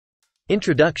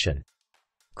Introduction.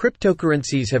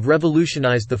 Cryptocurrencies have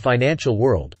revolutionized the financial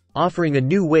world, offering a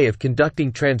new way of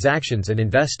conducting transactions and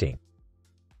investing.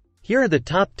 Here are the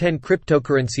top 10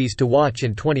 cryptocurrencies to watch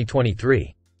in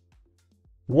 2023.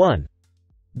 1.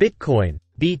 Bitcoin,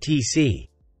 BTC.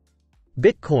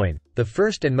 Bitcoin, the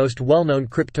first and most well-known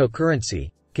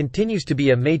cryptocurrency, continues to be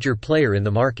a major player in the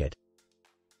market.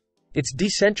 Its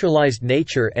decentralized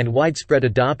nature and widespread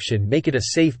adoption make it a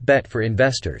safe bet for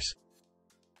investors.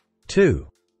 2.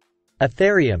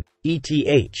 Ethereum,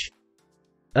 ETH.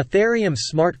 Ethereum's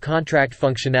smart contract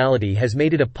functionality has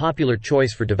made it a popular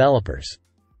choice for developers.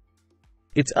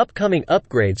 Its upcoming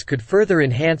upgrades could further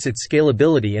enhance its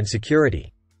scalability and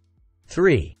security.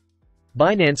 3.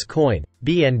 Binance Coin,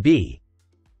 BNB.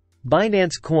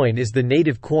 Binance Coin is the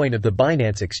native coin of the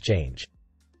Binance exchange.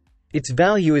 Its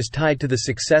value is tied to the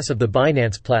success of the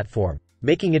Binance platform,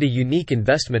 making it a unique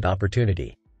investment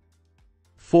opportunity.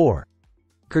 4.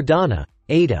 Cardano,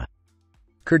 ADA.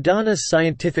 Cardano's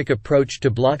scientific approach to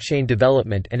blockchain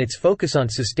development and its focus on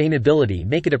sustainability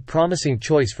make it a promising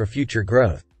choice for future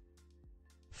growth.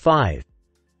 5.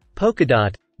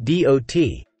 Polkadot, DOT.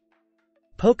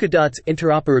 Polkadot's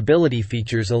interoperability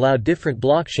features allow different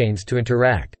blockchains to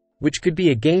interact, which could be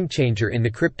a game-changer in the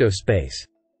crypto space.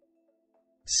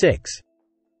 6.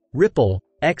 Ripple,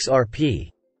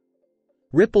 XRP.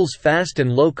 Ripple's fast and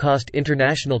low-cost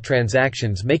international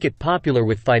transactions make it popular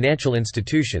with financial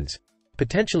institutions,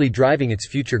 potentially driving its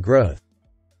future growth.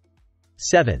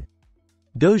 7.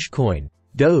 Dogecoin,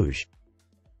 Doge.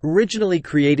 Originally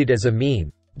created as a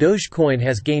meme, Dogecoin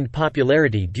has gained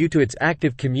popularity due to its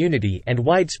active community and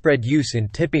widespread use in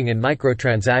tipping and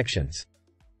microtransactions.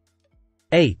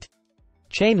 8.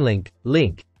 Chainlink,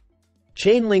 Link.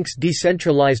 Chainlink's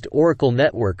decentralized Oracle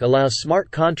network allows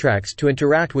smart contracts to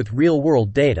interact with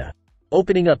real-world data,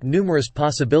 opening up numerous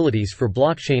possibilities for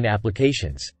blockchain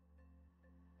applications.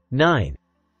 9.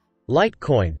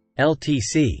 Litecoin,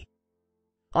 LTC.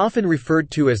 Often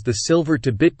referred to as the silver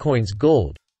to Bitcoin's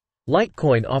gold,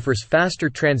 Litecoin offers faster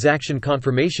transaction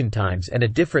confirmation times and a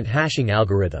different hashing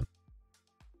algorithm.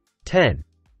 10.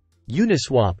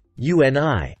 Uniswap,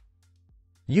 UNI.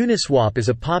 Uniswap is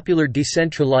a popular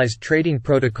decentralized trading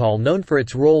protocol known for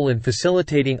its role in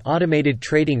facilitating automated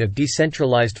trading of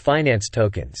decentralized finance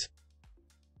tokens.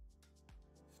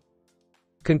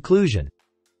 Conclusion.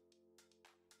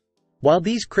 While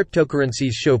these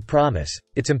cryptocurrencies show promise,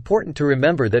 it's important to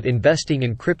remember that investing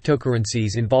in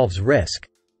cryptocurrencies involves risk.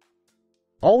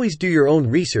 Always do your own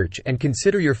research and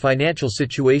consider your financial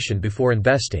situation before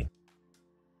investing.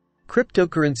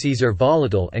 Cryptocurrencies are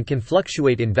volatile and can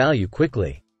fluctuate in value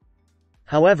quickly.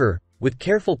 However, with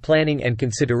careful planning and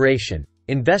consideration,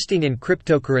 investing in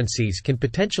cryptocurrencies can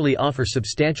potentially offer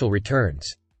substantial returns.